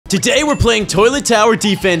Today we're playing toilet tower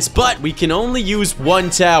defense, but we can only use one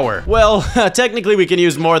tower. Well, technically we can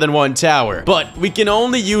use more than one tower, but we can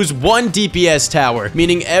only use one DPS tower,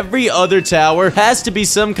 meaning every other tower has to be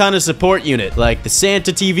some kind of support unit, like the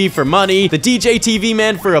Santa TV for money, the DJ TV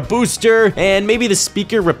man for a booster, and maybe the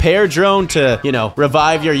speaker repair drone to, you know,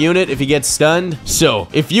 revive your unit if he gets stunned. So,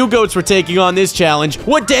 if you goats were taking on this challenge,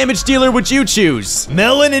 what damage dealer would you choose?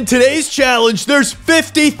 Melon, in today's challenge, there's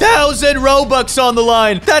 50,000 Robux on the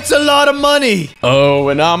line. That's a lot of money. Oh,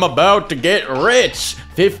 and I'm about to get rich.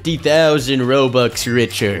 50,000 Robux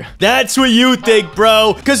richer. That's what you think,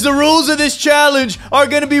 bro. Because the rules of this challenge are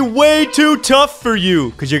going to be way too tough for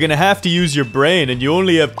you. Because you're going to have to use your brain. And you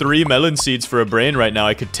only have 3 melon seeds for a brain right now.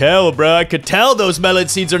 I could tell, bro. I could tell those melon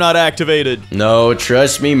seeds are not activated. No,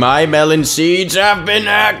 trust me. My melon seeds have been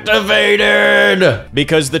activated.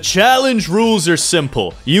 Because the challenge rules are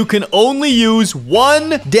simple. You can only use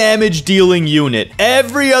one damage dealing unit.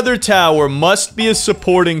 Every other tower must be a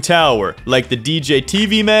supporting tower. Like the DJ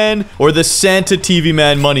TV man or the Santa TV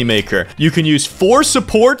man moneymaker. You can use 4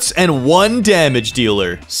 supports and 1 damage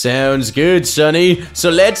dealer. Sounds good, Sonny. So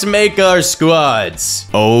let's make our squads.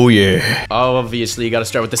 Oh yeah. Obviously, you gotta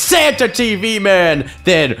start with the Santa TV man.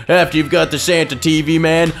 Then, after you've got the Santa TV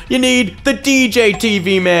man, you need the DJ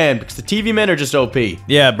TV man. Because the TV men are just OP.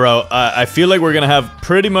 Yeah, bro. I feel like we're gonna have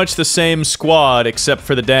pretty much the same squad except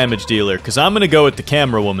for the damage dealer. Because I'm gonna go with the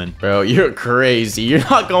camera woman. Bro, you're crazy. You're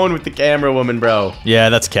not going with the camera woman, bro. Yeah,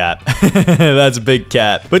 that's cap. That's big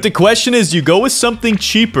cap. But the question is, do you go with something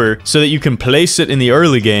cheaper so that you can place it in the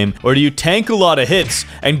early game? Or do you tank a lot of hits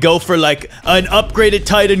and go for like an upgraded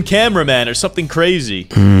Titan cameraman or something crazy?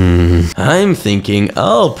 I'm thinking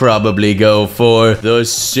I'll probably go for the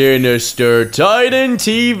Sinister Titan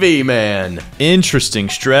TV man. Interesting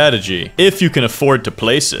strategy, if you can afford to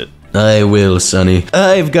place it. I will, Sonny.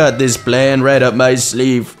 I've got this plan right up my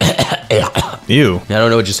sleeve. Ew. I don't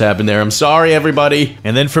know what just happened there. I'm sorry, everybody.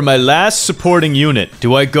 And then for my last supporting unit,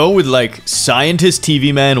 do I go with like Scientist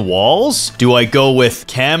TV Man Walls? Do I go with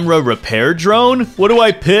Camera Repair Drone? What do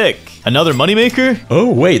I pick? Another moneymaker?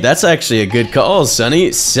 Oh, wait, that's actually a good call,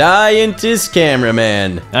 Sonny. Scientist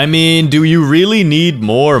Cameraman. I mean, do you really need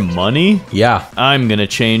more money? Yeah. I'm gonna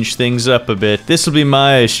change things up a bit. This will be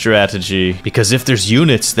my strategy. Because if there's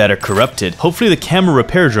units that are corrupted, hopefully the camera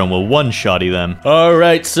repair drone will one-shotty them. All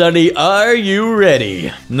right, Sonny, are you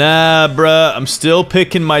ready? Nah, bruh, I'm still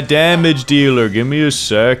picking my damage dealer. Give me a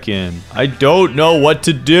second. I don't know what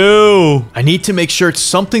to do. I need to make sure it's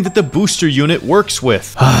something that the booster unit works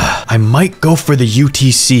with. I might go for the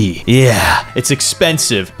UTC. Yeah, it's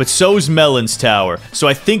expensive, but so's Melon's tower, so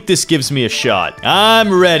I think this gives me a shot.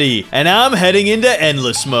 I'm ready, and I'm heading into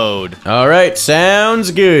endless mode. All right,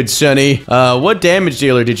 sounds good, Sonny. What damage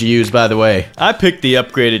dealer did you use, by the way? I picked the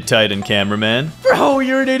upgraded Titan cameraman. Bro,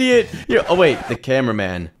 you're an idiot. Oh, wait, the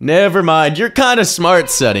cameraman. Never mind, you're kind of smart,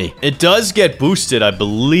 Sonny. It does get boosted, I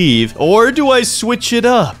believe, or do I switch it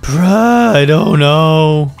up? Bruh, I don't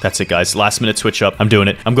know. That's it, guys. Last minute switch up. I'm doing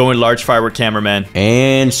it. I'm going large firework cameraman.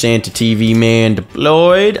 And Santa TV man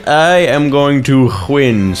deployed. I am going to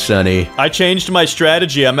win, Sonny. I changed my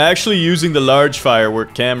strategy. I'm actually using the large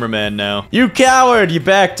firework cameraman now. You coward! You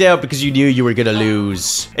backed out because you knew you were gonna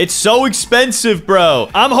lose. It's so expensive,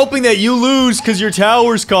 bro. I'm hoping that you lose because your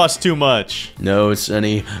towers cost too much. No,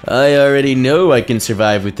 Sonny. I already know I can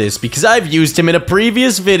survive with this because I've used him in a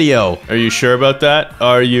previous video. Are you sure about that?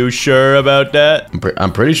 Are you sure about that?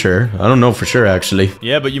 I'm pretty sure. I don't know for sure, actually.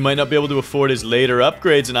 Yeah, but you might not be able to afford his later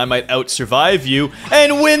upgrades, and I might out-survive you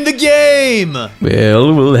and win the game!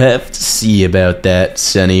 Well, we'll have to see about that,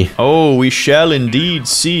 Sonny. Oh, we shall indeed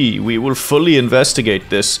see. We will fully investigate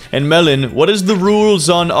this. And Melon, what is the rules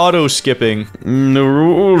on auto-skipping? The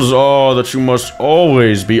rules are that you must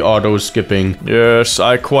always be auto-skipping. Yes,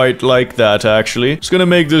 I quite like that, actually. It's gonna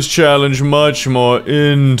make this challenge much more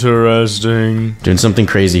interesting. Doing something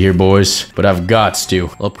crazy here, boys, but I've got to.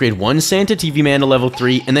 I'll upgrade one Santa TV man to level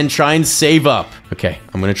 3 and then try and save up. Okay,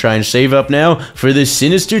 I'm gonna try and save up now for the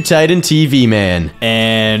Sinister Titan TV man.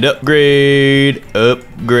 And upgrade.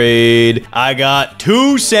 I got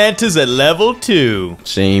 2 Santas at level 2.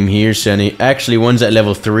 Same here, Sonny. Actually, one's at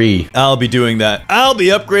level 3. I'll be doing that. I'll be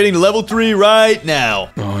upgrading to level 3 right now.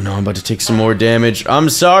 Oh no, I'm about to take some more damage. I'm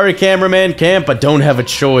sorry, cameraman camp, I don't have a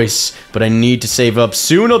choice. But I need to save up.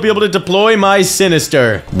 Soon I'll be able to deploy my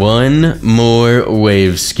Sinister. One more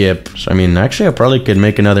wave skip. So, I mean, actually, I probably could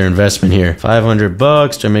make another investment here. $500.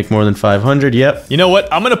 bucks. Do I make more than 500? Yep. You know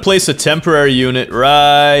what? I'm gonna place a temporary unit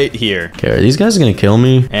right here. Okay, are these guys gonna kill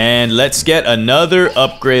me? And let's get another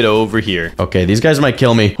upgrade over here. Okay, these guys might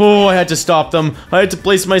kill me. Oh, I had to stop them. I had to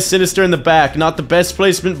place my Sinister in the back. Not the best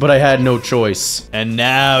placement, but I had no choice. And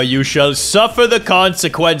now you shall suffer the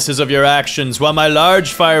consequences of your actions while my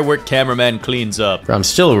large firework cameraman cleans up. Bro, I'm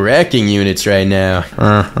still wrecking units right now.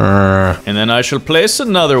 And then I shall place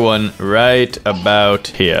another one right about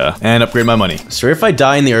here. And upgrade my money. So if I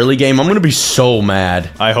die in the early game, I'm gonna be so mad.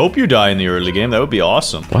 I hope you die in the early game. That would be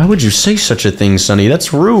awesome. Why would you say such a thing, Sonny?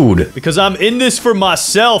 That's rude. Because I'm in this for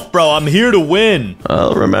myself, bro. I'm here to win.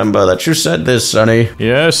 I'll remember that you said this, Sonny.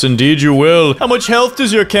 Yes, indeed you will. How much health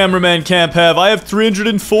does your cameraman camp have? I have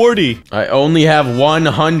 340. I only have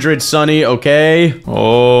 100, Sonny, okay?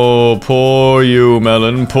 Oh, poor you,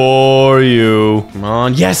 Melon. Poor you. Come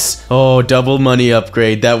on. Yes! Oh, double money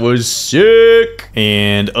upgrade. That was sick.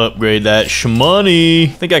 And upgrade that shmoney.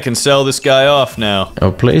 I think I can sell this guy off now.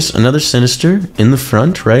 I'll place another Sinister in the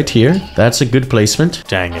front right here. That's a good placement.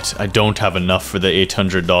 Dang it. I don't have enough for the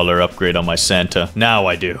 $800 upgrade on my Santa. Now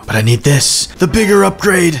I do. But I need this. The bigger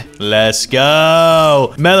upgrade. Let's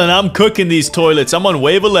go. Melon, I'm cooking these toilets. I'm on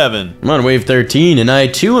wave 11. I'm on wave 13, and I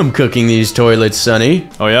too am cooking these toilets, Sonny.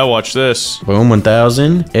 Oh yeah, watch this. Boom,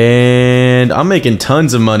 1,000. And I'm making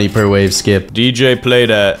tons of money per wave skip. DJ, play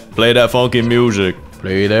that. Play that funky music.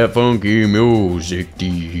 Play that funky music,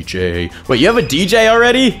 DJ. Wait, you have a DJ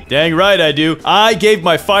already? Dang right I do. I gave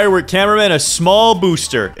my firework cameraman a small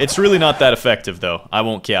booster. It's really not that effective though. I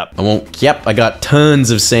won't cap. I won't cap. I got tons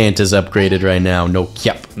of Santas upgraded right now. No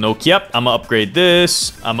cap. No cap. I'ma upgrade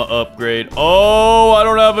this. I'ma upgrade. Oh, I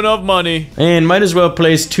don't have enough money. And might as well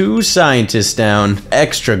place 2 scientists down.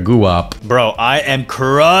 Extra guap. Bro, I am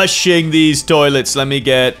crushing these toilets. Let me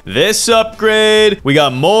get this upgrade. We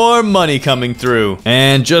got more money coming through.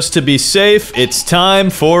 And just to be safe, it's time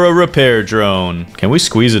for a repair drone. Can we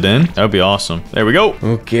squeeze it in? That would be awesome. There we go.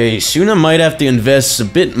 Okay, soon I might have to invest a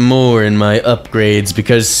bit more in my upgrades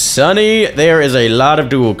because, Sonny, there is a lot of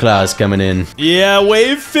dual class coming in. Yeah,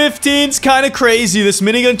 wave 15's kind of crazy. This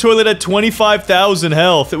minigun toilet had 25,000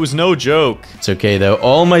 health. It was no joke. It's okay, though.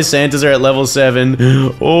 All my Santas are at level 7.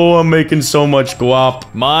 Oh, I'm making so much guap.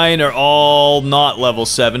 Mine are all not level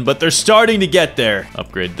 7, but they're starting to get there.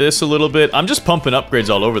 Upgrade this a little bit. I'm just pumping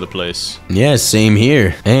upgrades all over the place. Yeah, same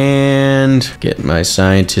here. And get my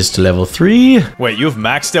scientist to level 3. Wait, you have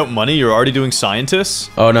maxed out money? You're already doing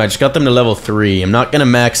scientists? Oh, no, I just got them to level 3. I'm not gonna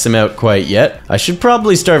max them out quite yet. I should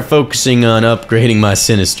probably start focusing on upgrading my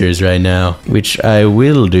Sinisters right now, which I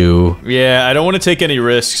will do. Yeah, I don't want to take any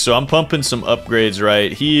risks, so I'm pumping some upgrades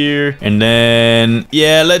right here. And then,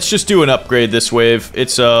 yeah, let's just do an upgrade this wave.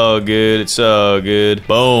 It's all good. It's all good.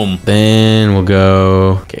 Boom. Then we'll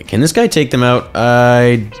go... Okay, can this guy take them out?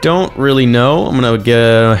 I don't really know. I'm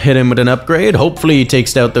gonna hit him with an upgrade. Hopefully he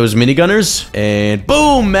takes out those minigunners. And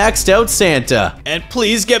boom, maxed out Santa. And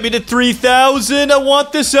please get me to 3,000. I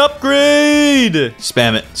want this upgrade.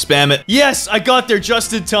 Spam it. Spam it. Yes, I got there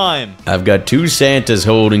just in time. I've got 2 Santas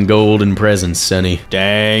holding golden presents, Sonny.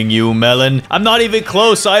 Dang you, Melon. I'm not even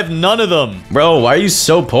close. I have none of them. Bro, why are you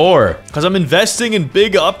so poor? Because I'm investing in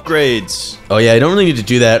big upgrades. Oh yeah, I don't really need to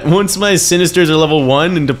do that. Once my Sinisters are level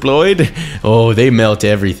 1 and deployed, oh, they melt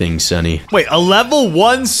everything, Sonny. Wait, a level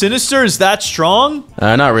 1 Sinister is that strong?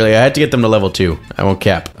 Not really. I had to get them to level 2. I won't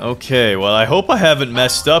cap. Okay, well, I hope I haven't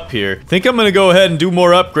messed up here. Think I'm gonna go ahead and do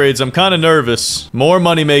more upgrades. I'm kind of nervous. More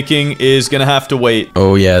money making is gonna have to wait.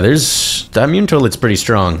 Oh yeah, that immune toilet's pretty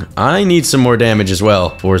strong. I need some more damage as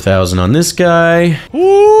well. 4,000 on this guy.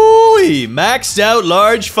 Woo-wee! Maxed out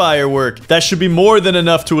large firework. That should be more than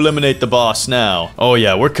enough to eliminate the boss now. Oh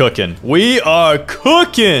yeah, we're cooking. We are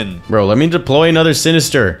cooking! Bro, let me deploy another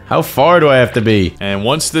Sinister. How far do I have to be? And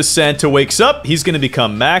once this Santa wakes up, he's gonna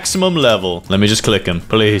become maximum level. Let me just click him.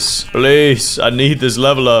 Please. Please. I need this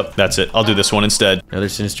level up. That's it. I'll do this one instead. Another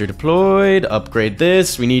Sinister deployed. Upgrade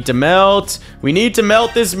this. We need to melt. We need to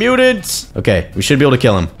melt this mutant. Okay, we should be able to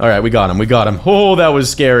kill him. All right, we got him. We got him. Oh, that was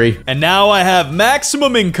scary. And now I have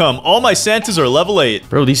maximum income. All my Santas are level 8.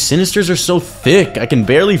 Bro, these Sinisters are so thick. I can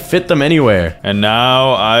barely fit them anywhere. And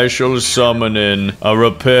now I shall summon in a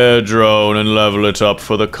repair drone and level it up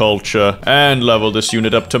for the culture. And level this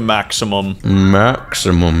unit up to maximum.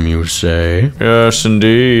 Maximum, you say? Yes,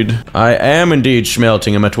 indeed. I am indeed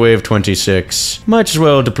smelting. I'm at wave 26. Might as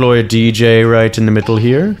well deploy a DJ right in the middle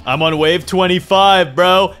here. I'm on wave 25,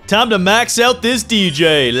 bro. Time to max out this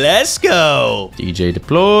DJ. Let's go. DJ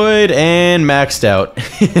deployed and maxed out.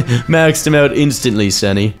 Maxed him out instantly,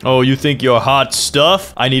 Sonny. Oh, you think you're hot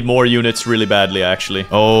stuff? I need more units units really badly, actually.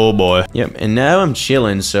 Oh, boy. Yep, and now I'm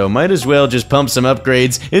chilling, so might as well just pump some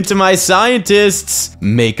upgrades into my scientists.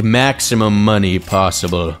 Make maximum money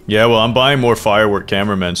possible. Yeah, well, I'm buying more firework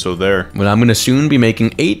cameramen, so there. Well, I'm gonna soon be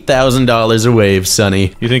making $8,000 a wave,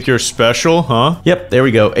 Sonny. You think you're special, huh? Yep, there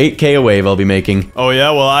we go. 8K a wave I'll be making. Oh,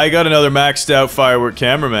 yeah, well, I got another maxed out firework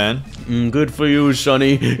cameraman. Good for you,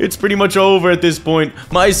 Sonny. It's pretty much over at this point.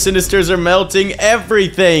 My sinisters are melting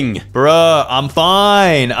everything. Bruh, I'm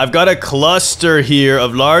fine. I've got a cluster here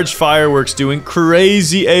of large fireworks doing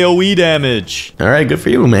crazy AoE damage. All right, good for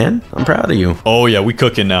you, man. I'm proud of you. Oh, yeah, we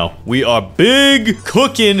cooking now. We are big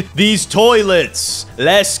cooking these toilets.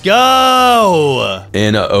 Let's go.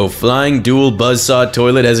 And uh-oh, flying dual buzzsaw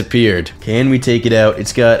toilet has appeared. Can we take it out?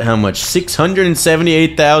 It's got how much?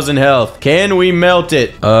 678,000 health. Can we melt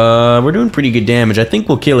it? We're doing pretty good damage. I think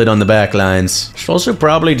we'll kill it on the back lines. Should also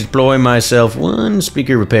probably deploy myself one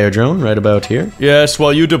speaker repair drone right about here. Yes,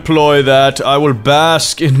 while you deploy that, I will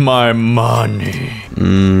bask in my money.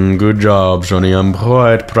 Good job, Sonny. I'm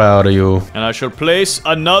quite proud of you. And I shall place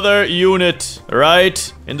another unit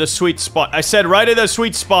right in the sweet spot. I said right in the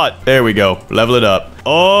sweet spot. There we go. Level it up.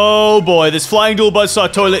 Oh boy, this flying dual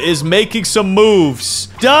buzzsaw toilet is making some moves.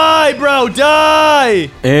 Die, bro, die!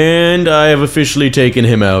 And I have officially taken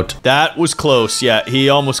him out. That was close. Yeah, he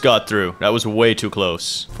almost got through. That was way too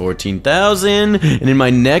close. 14,000. And in my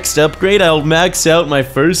next upgrade, I'll max out my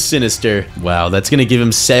first sinister. Wow, that's gonna give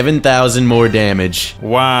him 7,000 more damage.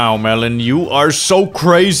 Wow, Melon, you are so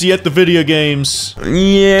crazy at the video games.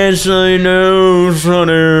 Yes, I know,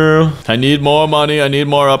 Sonny. I need more money. I need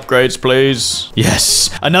more upgrades, please.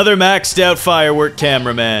 Yes, another maxed out firework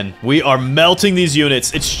cameraman. We are melting these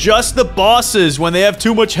units. It's just the bosses. When they have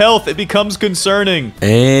too much health, it becomes concerning.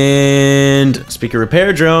 And speaker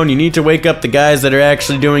repair drone, you need to wake up the guys that are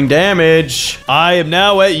actually doing damage. I am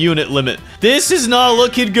now at unit limit. This is not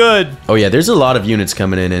looking good. Oh yeah, there's a lot of units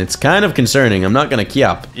coming in, and it's kind of concerning. I'm not gonna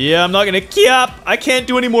kiap. Yeah, I'm not gonna kiap. I can't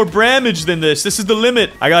do any more damage than this. This is the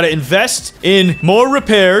limit. I gotta invest in more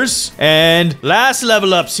repairs and last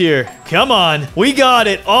level ups here. Come on, we got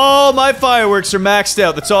it. All my fireworks are maxed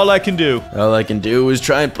out. That's all I can do. All I can do is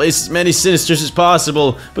try and place as many sinisters as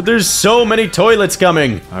possible, but there's so many toilets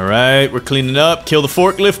coming. All right, we're cleaning up. Kill the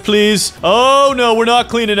forklift, please. Oh no, we're not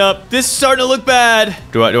cleaning up. This is starting to look bad.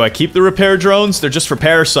 Do I keep the repair drones? They're just for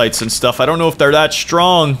parasites and stuff. I don't know if they're that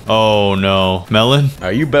strong. Oh no. Melon?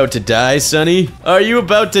 Are you about to die, Sonny? Are you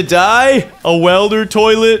about to die? A welder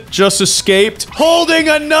toilet just escaped, holding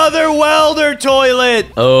another welder toilet.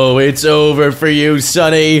 Oh, it's over for you,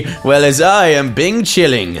 Sonny. Well, as I am Bing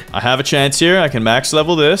chilling. I have a chance here. I can max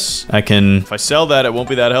level this. If I sell that, it won't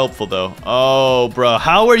be that helpful though. Oh, bro.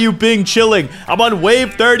 How are you Bing chilling? I'm on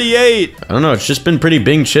wave 38. I don't know. It's just been pretty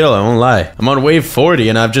Bing chill. I won't lie. I'm on wave 40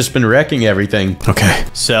 and I've just been wrecking everything. Okay.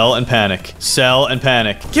 Sell and panic. Sell and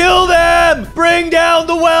panic. Kill them! Bring down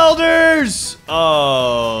the welders!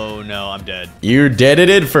 Oh, no. I'm dead. You're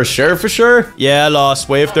deaded for sure, for sure? Yeah, I lost.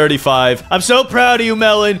 Wave 35. I'm so proud of you,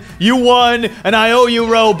 Melon. You won, and I owe you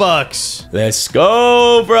Robux. Let's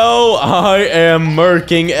go, bro. I am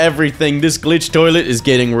murking everything. This glitch toilet is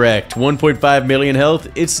getting wrecked. 1.5 million health.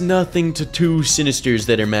 It's nothing to 2 sinisters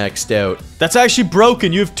that are maxed out. That's actually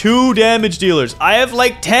broken. You have 2 damage dealers. I have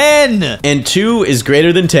like 10. And 2 is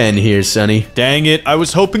greater than 10 here, Sonny. Dang it. I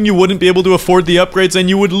was hoping you wouldn't be able to afford the upgrades and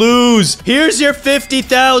you would lose. Here's your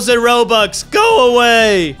 50,000 Robux. Go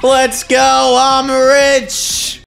away. Let's go. I'm rich.